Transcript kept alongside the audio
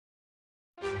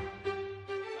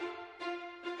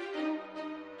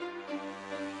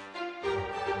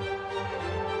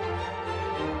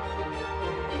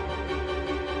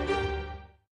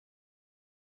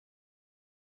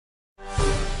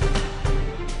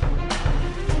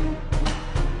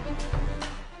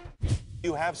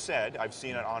have said, I've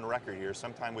seen it on record here,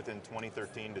 sometime within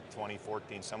 2013 to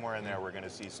 2014, somewhere in there, we're going to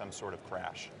see some sort of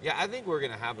crash. Yeah, I think we're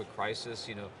going to have a crisis.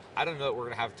 I don't know that we're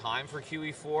going to have time for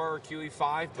QE4 or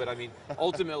QE5, but I mean,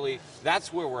 ultimately,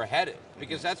 that's where we're headed,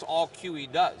 because that's all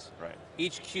QE does. Right.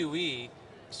 Each QE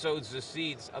sows the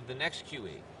seeds of the next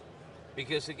QE.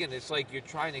 Because again, it's like you're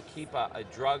trying to keep a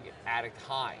drug addict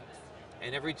high.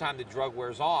 And every time the drug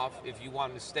wears off, if you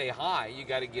want him to stay high, you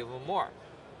got to give him more.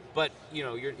 But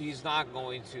he's not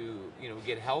going to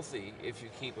get healthy if you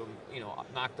keep him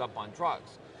knocked up on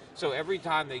drugs. So every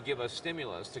time they give us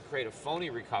stimulus to create a phony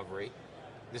recovery,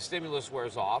 the stimulus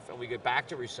wears off and we get back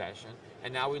to recession,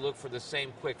 and now we look for the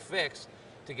same quick fix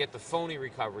to get the phony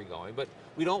recovery going. But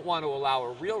we don't want to allow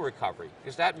a real recovery,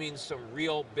 because that means some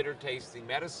real bitter tasting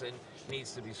medicine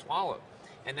needs to be swallowed.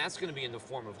 And that's going to be in the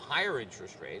form of higher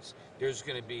interest rates. There's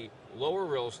going to be lower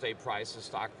real estate prices,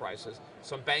 stock prices.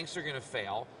 Some banks are going to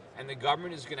fail, and the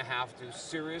government is going to have to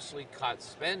seriously cut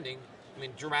spending,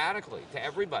 dramatically to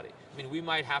everybody. We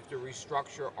might have to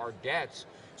restructure our debts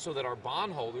so that our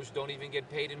bondholders don't even get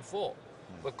paid in full.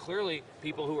 But clearly,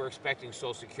 people who are expecting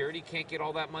Social Security can't get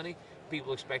all that money.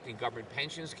 People expecting government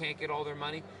pensions can't get all their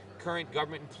money. Current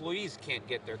government employees can't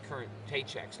get their current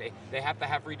paychecks. They have to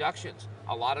have reductions.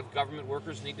 A lot of government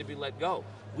workers need to be let go.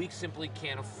 We simply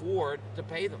can't afford to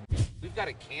pay them. We've got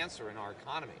a cancer in our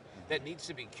economy that needs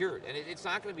to be cured, and it's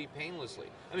not going to be painlessly.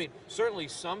 Certainly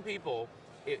some people,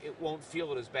 it won't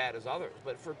feel it as bad as others,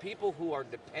 but for people who are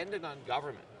dependent on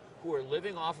government, who are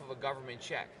living off of a government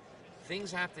check,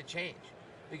 things have to change,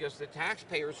 because the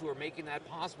taxpayers who are making that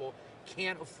possible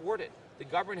can't afford it. The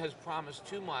government has promised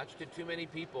too much to too many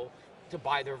people to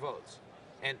buy their votes.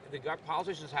 And the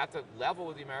politicians have to level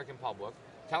with the American public,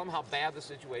 tell them how bad the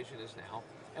situation is now,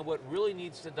 and what really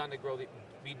needs to be done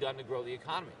to grow the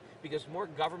economy. Because more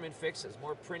government fixes,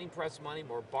 more printing press money,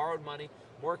 more borrowed money,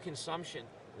 more consumption,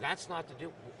 that's not going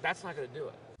to do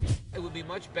it. It would be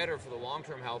much better for the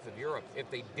long-term health of Europe if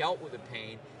they dealt with the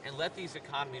pain and let these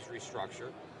economies restructure,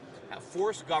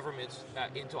 force governments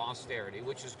into austerity,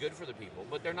 which is good for the people,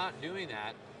 but they're not doing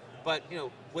that. But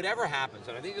whatever happens,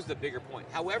 and I think this is the bigger point,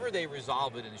 however they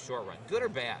resolve it in the short run, good or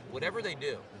bad, whatever they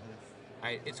do,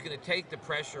 right, it's going to take the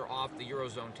pressure off the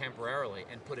Eurozone temporarily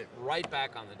and put it right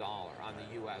back on the dollar, on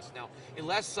the U.S. Now,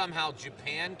 unless somehow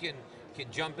Japan can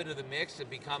jump into the mix and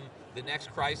become the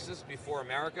next crisis before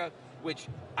America, which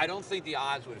I don't think the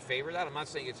odds would favor that. I'm not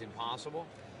saying it's impossible,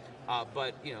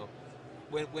 but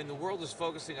when the world is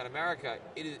focusing on America,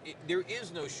 there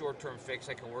is no short-term fix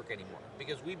that can work anymore,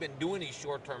 because we've been doing these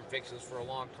short-term fixes for a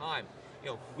long time.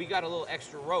 We got a little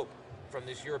extra rope from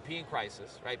this European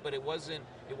crisis, right? But it wasn't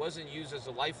used as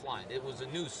a lifeline. It was a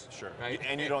noose. Sure. Right?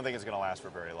 And you don't think it's going to last for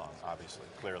very long, obviously,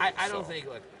 clearly. I don't think.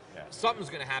 Look, something's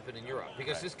going to happen in Europe,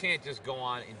 because this can't just go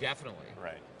on indefinitely.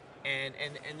 Right. And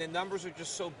the numbers are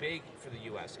just so big for the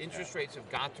U.S. Interest rates have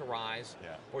got to rise,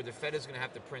 or the Fed is going to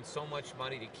have to print so much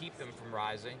money to keep them from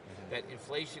rising that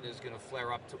inflation is going to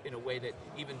flare up in a way that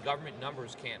even government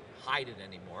numbers can't hide it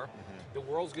anymore. The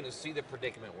world's going to see the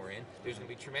predicament we're in. There's going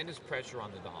to be tremendous pressure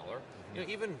on the dollar.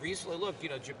 Even recently, look,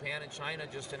 Japan and China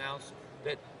just announced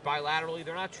that bilaterally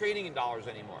they're not trading in dollars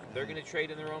anymore. They're going to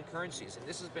trade in their own currencies, and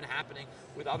this has been happening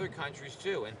with other countries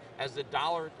too. And as the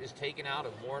dollar is taken out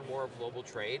of more and more of global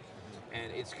trade,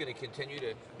 and it's going to continue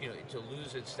to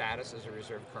lose its status as a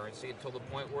reserve currency until the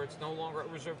point where it's no longer a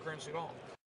reserve currency at all.